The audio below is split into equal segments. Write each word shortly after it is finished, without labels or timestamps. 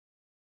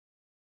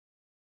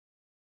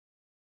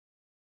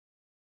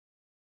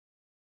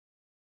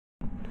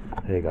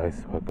Hey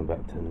guys, welcome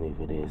back to a new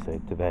video. So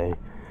today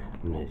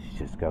I'm literally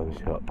just going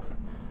to shop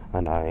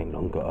and I ain't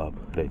long got up,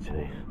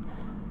 literally.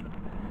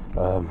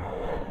 And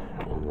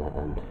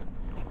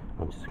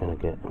I'm just gonna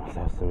get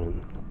myself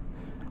something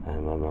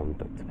and my mum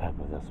Dr.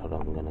 Pepper, that's what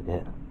I'm gonna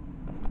get.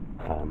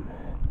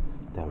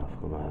 Down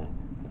off of my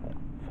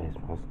face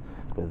mask.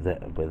 But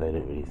they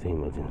don't really see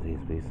much in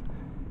these pieces.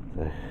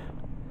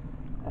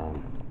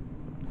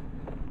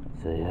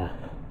 So yeah.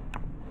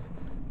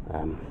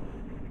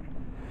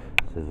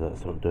 So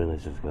that's what I'm doing,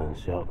 is just going to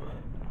shop.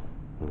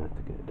 I'm going to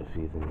have to get a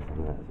few things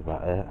and that's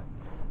about it.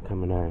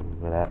 Coming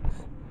home, relax.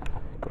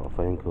 Got a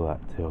phone call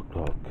at 2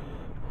 o'clock.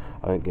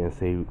 I ain't gonna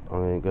say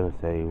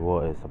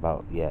what it's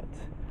about yet,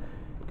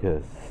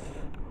 because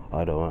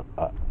I don't want.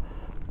 Cause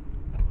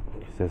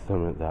there's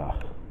something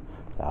that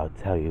I'll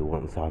tell you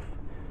once I've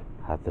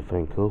had the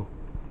phone call.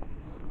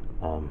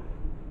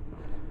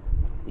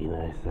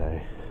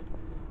 So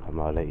I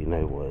might let you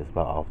know what it's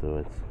about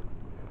afterwards.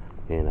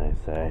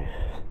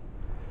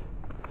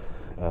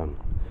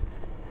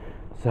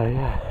 So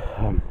yeah,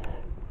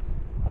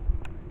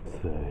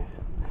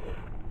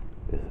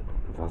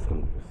 that's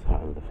going to be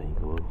starting the thing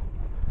cool,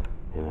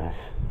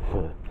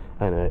 but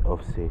anyway,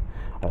 obviously,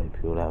 I hope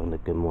you're all having a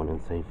good morning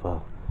so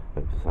far.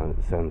 Hope the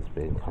sun's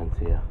been kind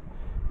to you,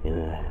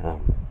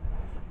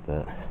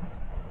 but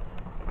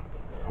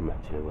I'm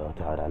actually well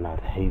tired. I had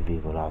hay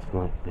fever last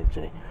night,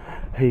 literally.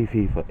 Hay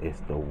fever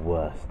is the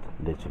worst,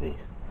 literally.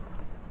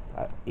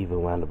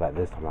 Even round about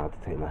this time, I had to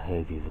take my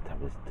hay fever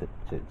tablets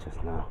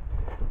just now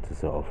to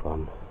sort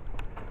of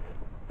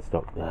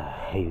stop the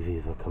hay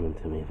fever coming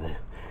to me though,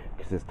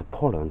 because it's the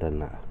pollen,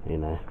 doesn't it?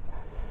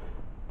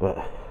 But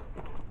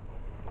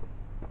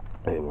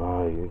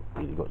anyway, it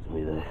really got to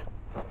me though.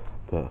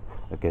 But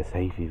I guess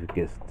hay fever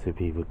gets to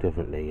people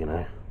differently,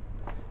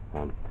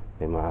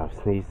 they might have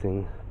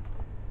sneezing,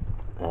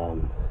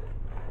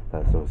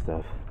 that sort of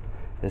stuff.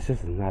 It's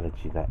just an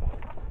allergy that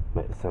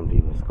some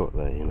people have got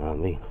though, you know what I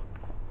mean?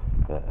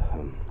 But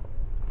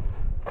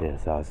yeah,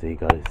 so I'll see you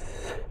guys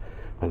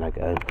when I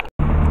get home.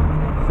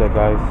 So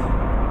guys,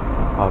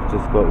 I've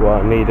just got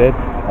what I needed.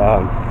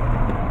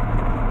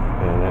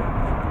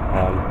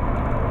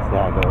 So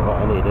I got what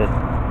I needed.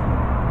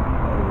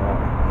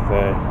 So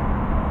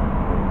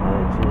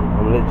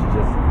I'm literally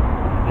just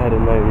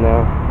heading home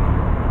now.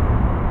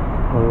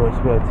 I'll watch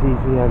a bit of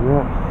TV and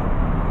that.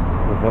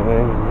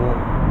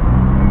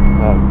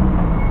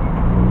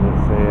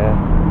 So yeah,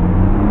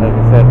 like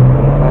I said,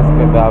 let's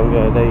get down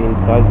and let you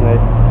guys know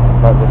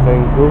about the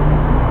phone call,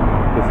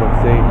 because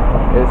obviously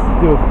it's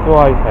still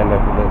thriving and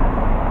everything.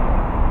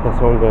 That's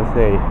what I'm going to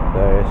say. So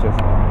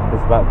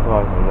it's about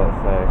thriving, let's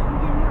say.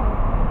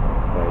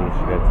 So you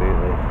should go to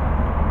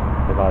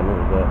the garden,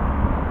 but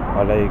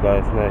I'll let you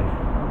guys know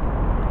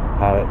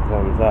how it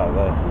turns out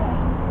though.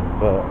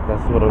 But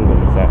that's what I'm going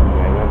to say at the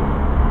moment.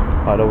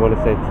 I don't want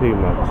to say too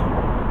much,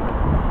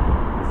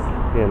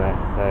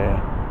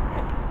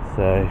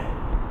 so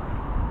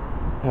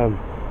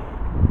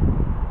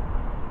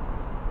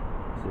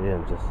yeah,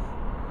 I'm just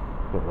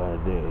not going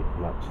to do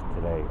much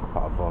today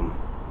apart from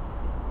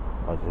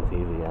watching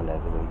TV and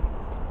everything,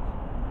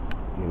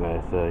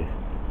 so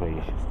my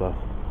usual stuff.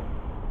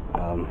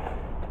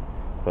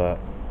 But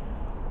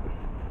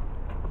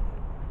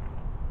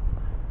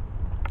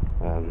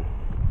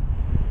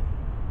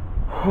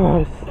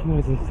it's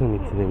nice and sunny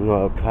today,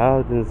 not a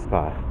cloud in the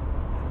sky,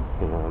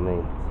 you know what I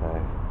mean?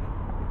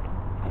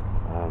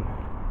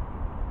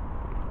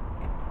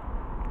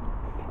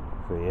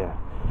 So yeah,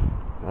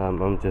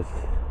 I'm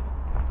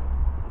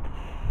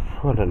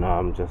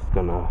just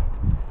gonna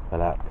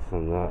relax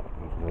and that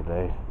for the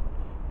day,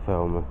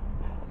 film,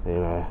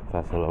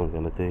 that's all I'm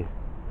gonna do.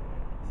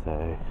 So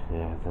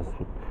yeah,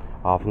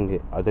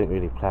 I don't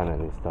really plan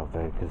any stuff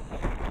though, because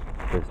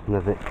there's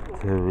nothing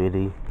to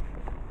really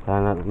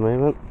plan at the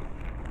moment.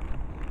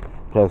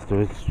 Plus the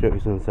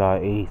restrictions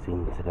are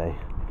easing today,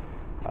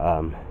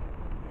 so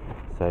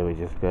we're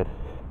just good.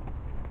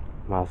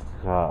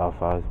 Masks are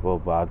advisable,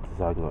 but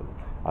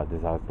I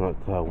decided not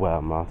to wear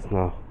a mask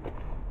now.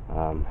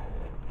 And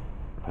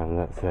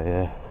that's it,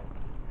 yeah.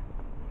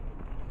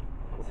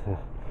 So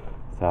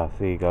I'll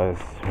see you guys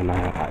when I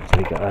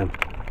actually get home.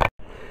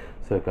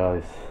 So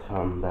guys,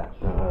 I'm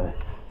back now.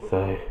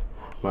 So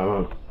my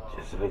mum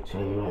has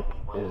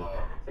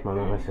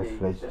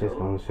just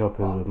gone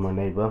shopping with my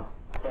neighbour.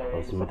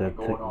 Obviously my dad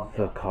took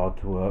the car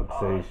to work,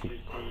 so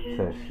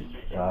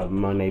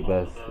my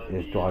neighbour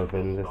is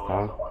driving this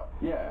time.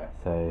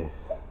 So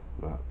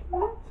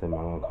my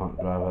mum can't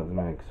drive at the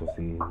minute because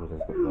obviously my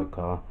dad's got the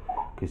car.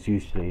 Because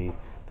usually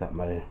that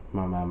my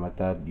mum and my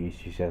dad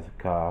usually shares a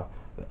car.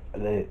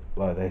 They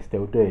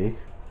still do,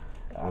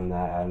 and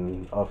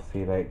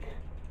obviously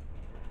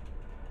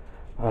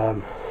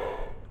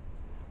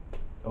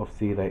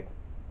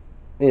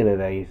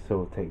they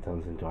sort of take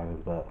turns in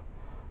driving, but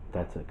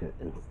dad took it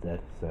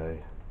instead. So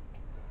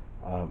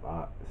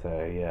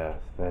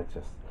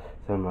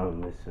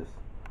mum is just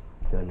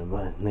going to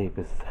my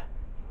neighbour's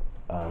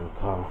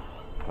car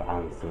for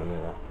answering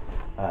that.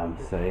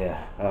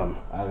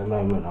 At the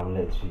moment I'm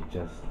literally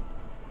just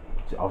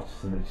I was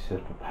just literally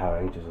just for Power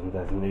Rangers, and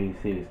there's a new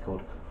series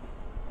called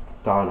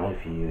Dino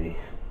Fury.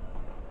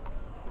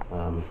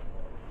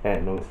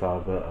 Ain't long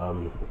style, but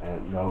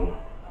ain't long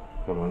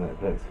from on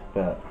Netflix.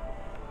 But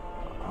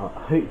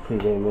hopefully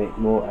they make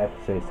more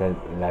episodes than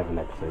 11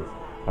 episodes.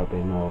 Hope they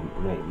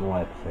make more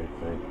episodes.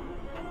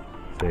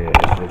 So yeah,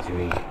 it's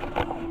literally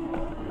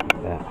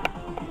that.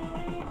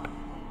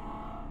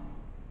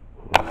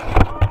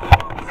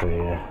 So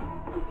yeah,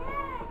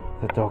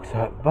 the dogs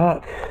are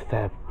back.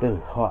 They're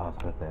blooming hot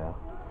outside there.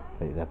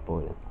 Like they're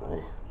boiling,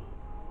 right?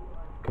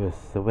 Because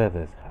the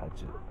weather's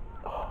actually,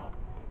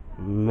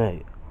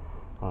 mate.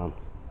 I'm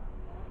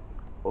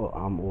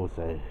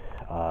also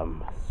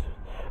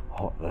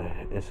hot though.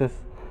 It's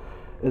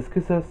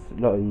because us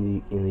lot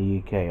in the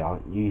UK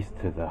aren't used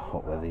to the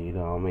hot weather. You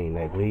know what I mean?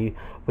 Like we're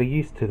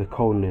used to the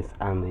coldness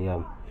and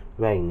the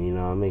rain. You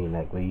know what I mean?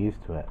 Like we're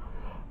used to it.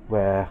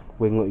 Where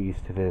we're not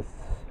used to this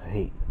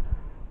heat.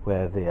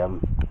 Where the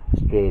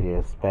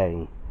Australia,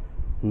 Spain,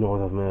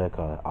 North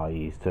America are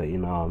used to it. You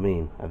know what I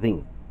mean? I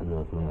think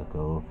North America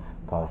or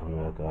part of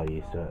America are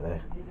used to it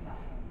there.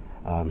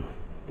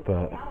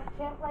 But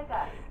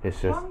it's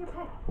just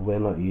we're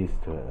not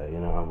used to it though, you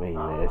know what I mean?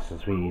 It's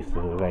just we're used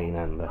to the rain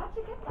and the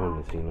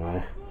coldness, you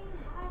know.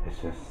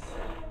 It's just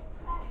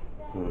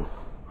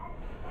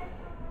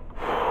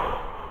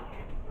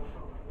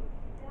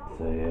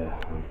so yeah,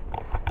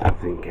 I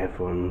think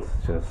everyone's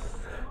just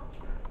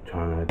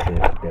trying to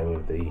deal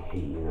with the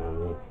heat, you know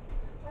what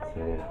I mean? So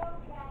yeah.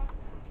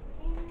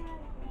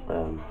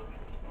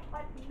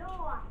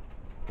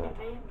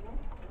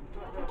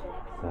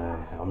 So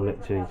I'm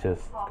literally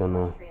just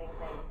gonna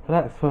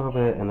relax for a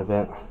bit and a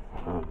bit.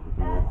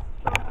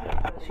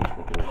 She's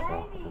looking at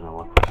herself, I don't know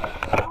what.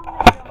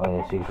 Oh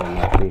yeah, she's gonna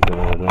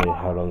know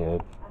how long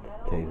it'll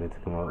take her to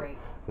come out.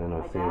 Then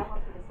I'll see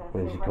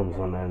when she comes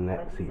on her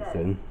next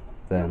season,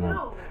 then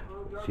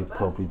she'll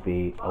probably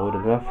be old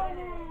enough,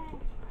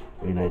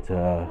 you know,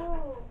 to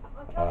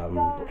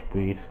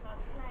breed.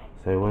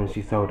 So when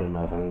she's old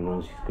enough and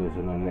when she goes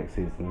on her next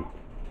season,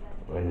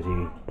 when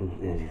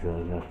she's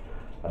old enough,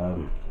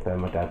 then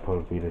my dad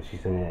probably that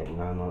she's only 8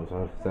 9 months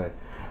old. So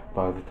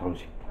by the time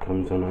she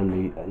comes on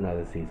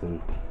another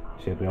season,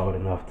 she'll be old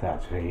enough to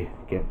actually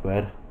get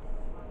bred,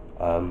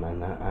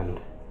 and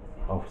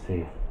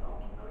obviously,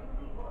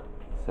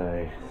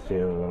 so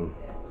she'll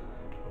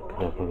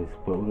probably,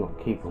 but we're not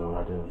keeping one.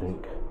 I don't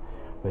think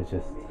we're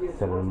just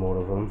selling all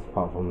of them,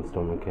 apart from the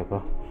Storm and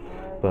Kipper.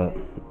 But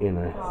you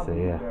know, so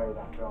yeah.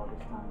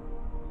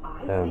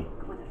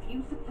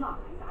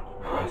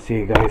 I'll see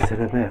you guys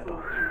in a bit.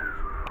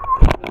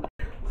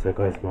 So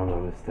guys, my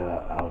mum is still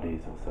at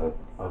Aldi's, so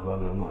I've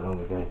run not long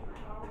ago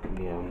to get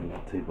me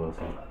 2 bottles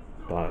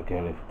of Diet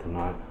Cola for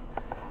tonight,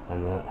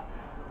 and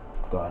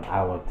got an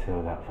hour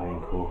till that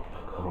phone call.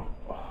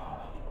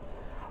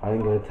 I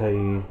ain't going to tell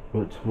you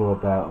much more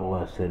about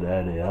what I said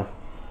earlier,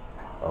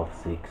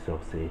 obviously,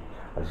 because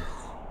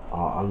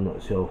I'm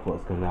not sure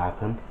what's going to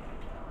happen,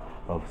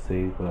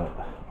 obviously, but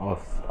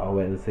I'll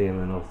wait and see, and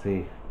then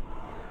obviously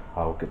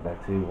I'll get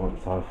back to you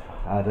once I've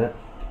had it.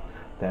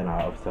 Then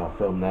I'll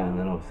film that, and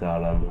then obviously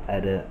I'll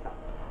edit,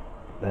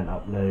 then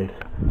upload.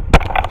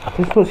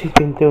 That's what she's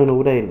been doing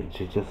all day,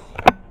 literally just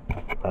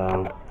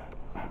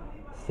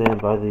sitting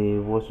by the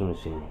washing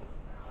machine.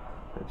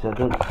 Which I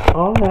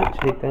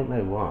actually don't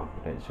know why,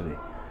 actually.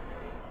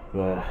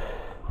 But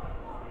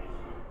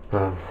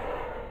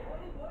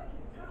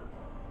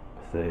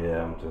so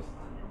yeah,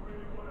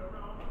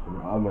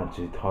 I'm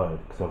actually tired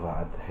because I've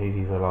had hay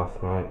fever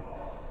last night.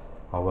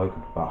 I woke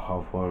up about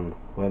 1:30,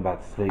 went back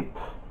to sleep,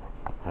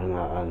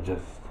 and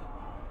just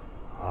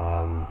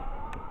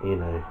you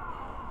know,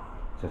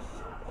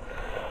 just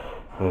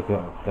woke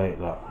up late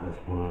like this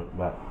morning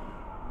about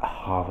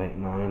 8:30,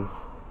 9.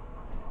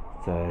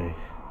 So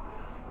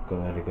got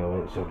ready to go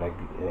in, so like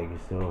eggy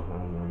still,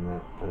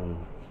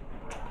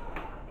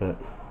 but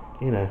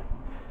you know,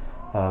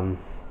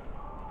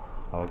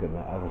 I'll get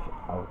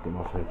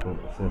my phone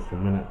since a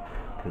minute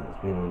because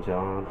it's been on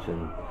charge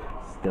and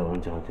still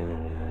on charge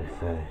anyway.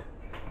 So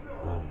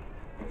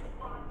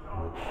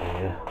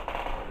yeah.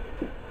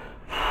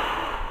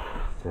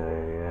 So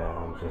yeah,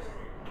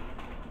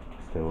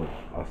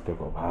 I still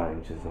got Power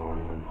Rangers on,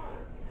 and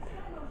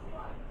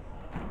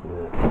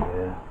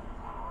yeah.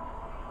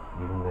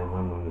 Even though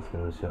my mum is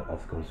going to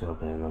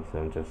shop in, also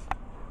I'm just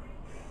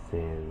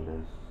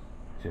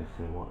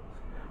seeing what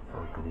I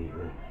could eat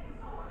with.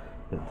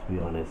 But to be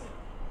honest,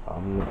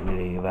 I'm not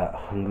really that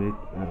hungry at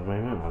the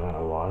moment. I don't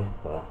know why,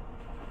 but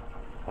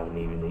I haven't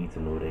even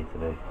eaten all day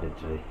today,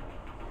 literally.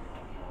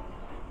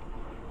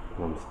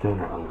 I'm still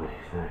not hungry,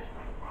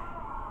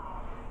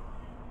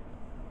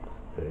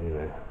 but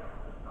anyway,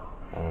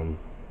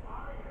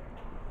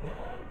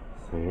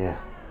 so yeah,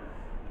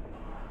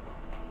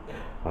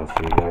 I'll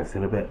see you guys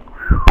in a bit.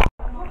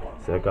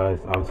 So guys,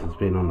 I've just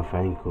been on the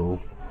phone call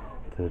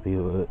to the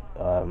people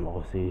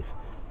obviously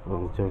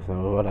on the jokes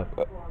and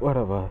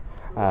whatever,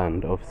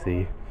 and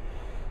obviously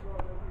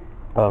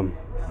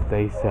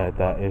they said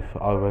that if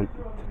I went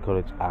to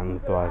college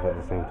and drive at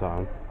the same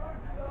time,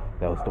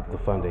 they'll stop the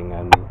funding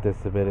and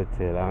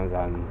disability allowance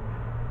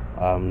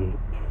and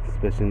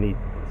special needs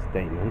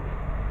statement,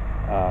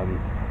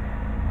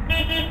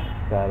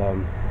 that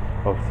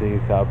obviously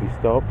that'll be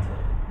stopped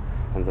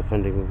and the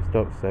funding will be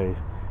stopped. So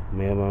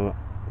me and my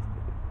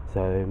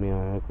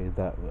agreed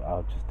that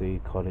I'll just do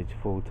college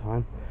full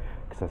time,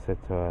 because I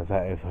said to her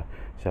that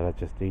shall I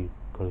just do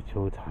college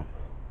full time,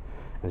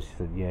 and she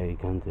said yeah, you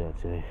can do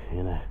actually,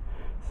 you know.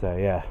 So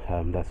yeah,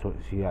 that's what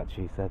she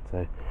actually said.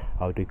 So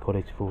I'll do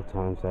college full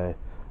time. So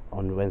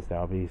on Wednesday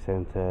I'll be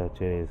saying to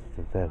Julie,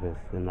 the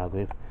therapist in our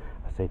group,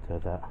 I say to her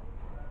that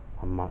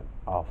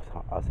I'll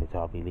say to her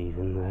I'll be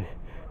leaving though,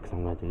 because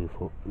I'm going to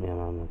do me and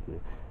mum agree,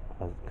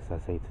 because I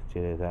say to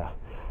Julie that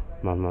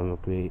my mum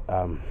agreed,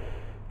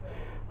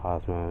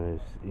 asked me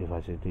if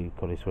I should do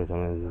college full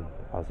time, and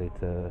I say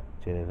to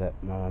Julie that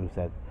my mum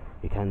said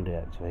you can do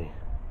it actually,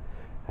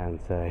 and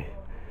so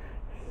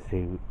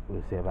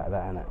we'll see about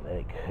that. And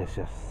like, it's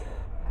just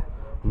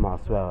might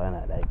as well,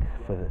 and like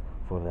for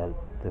the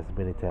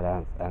disability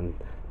allowance and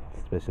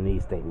special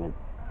needs statement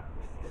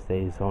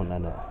stays on,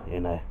 and you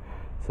know.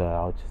 So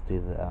I'll just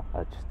do that.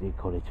 I'll just do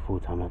college full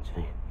time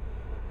actually.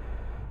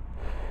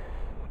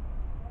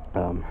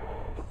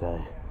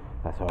 So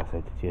that's what I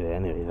said to Julia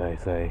anyway though.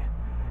 So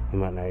you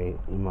might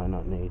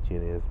not know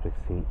Julia because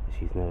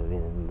she's never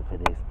been in the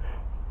videos,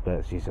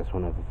 but she's just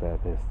one of the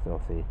therapists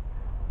obviously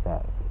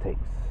that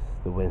takes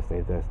the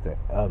Wednesday, Thursday,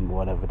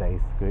 whatever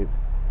days group,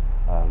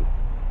 and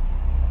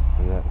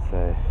that's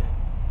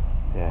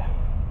yeah.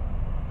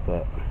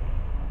 But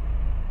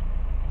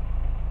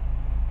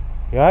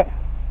you alright?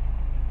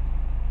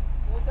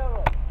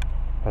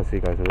 I'll see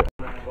you guys in a bit.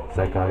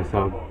 So guys,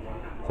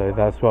 so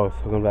that's what I was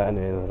talking about in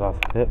the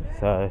last clip.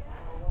 So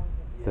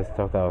the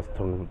stuff that I was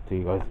talking to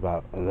you guys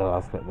about in the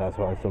last clip, that's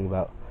what I was talking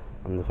about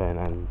on the phone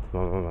and to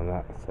my mum and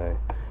that. So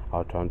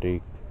I'll try and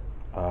do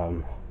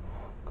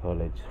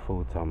college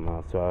full time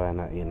as well,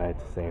 and you know,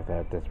 to save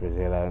their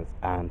disability allowance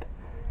and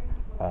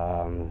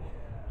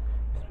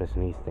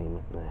special needs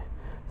statement there.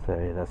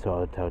 So that's what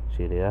I'll tell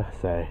Julia.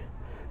 So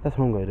that's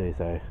what I'm going to do.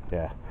 So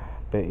yeah.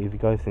 But if you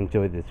guys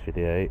enjoyed this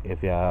video,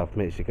 if you have,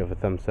 make sure you give a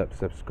thumbs up,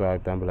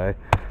 subscribe down below,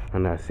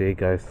 and I'll see you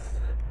guys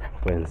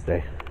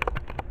Wednesday.